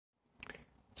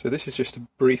So this is just a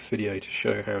brief video to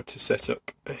show how to set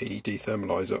up a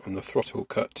de-thermaliser on the throttle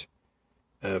cut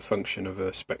function of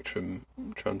a Spektrum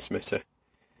transmitter.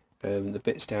 The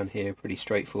bits down here are pretty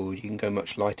straightforward. You can go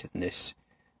much lighter than this,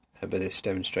 but this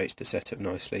demonstrates the setup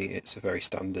nicely. It's a very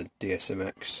standard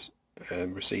DSMX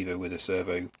receiver with a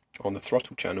servo on the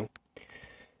throttle channel,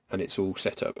 and it's all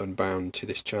set up and bound to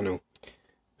this channel.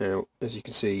 Now, as you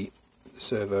can see, the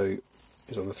servo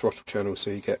is on the throttle channel, so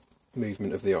you get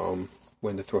movement of the arm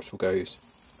when the throttle goes.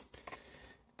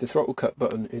 The throttle cut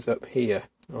button is up here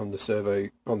on the servo,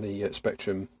 on the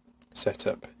Spektrum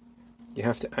setup. You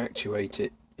have to actuate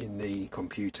it in the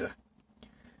computer,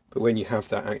 but when you have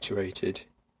that actuated,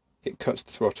 it cuts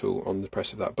the throttle on the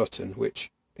press of that button, which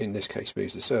in this case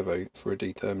moves the servo for a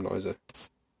de-thermaliser.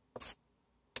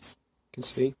 You can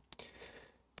see.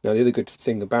 Now, the other good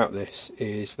thing about this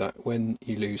is that when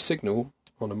you lose signal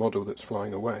on a model that's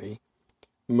flying away,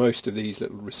 most of these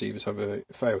little receivers have a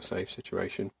failsafe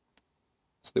situation,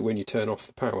 so that when you turn off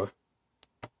the power,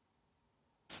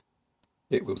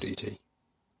 it will DT.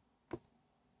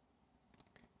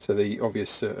 So the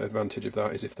obvious advantage of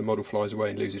that is if the model flies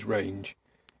away and loses range,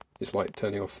 it's like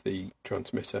turning off the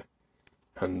transmitter,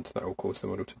 and that will cause the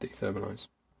model to de-thermalise.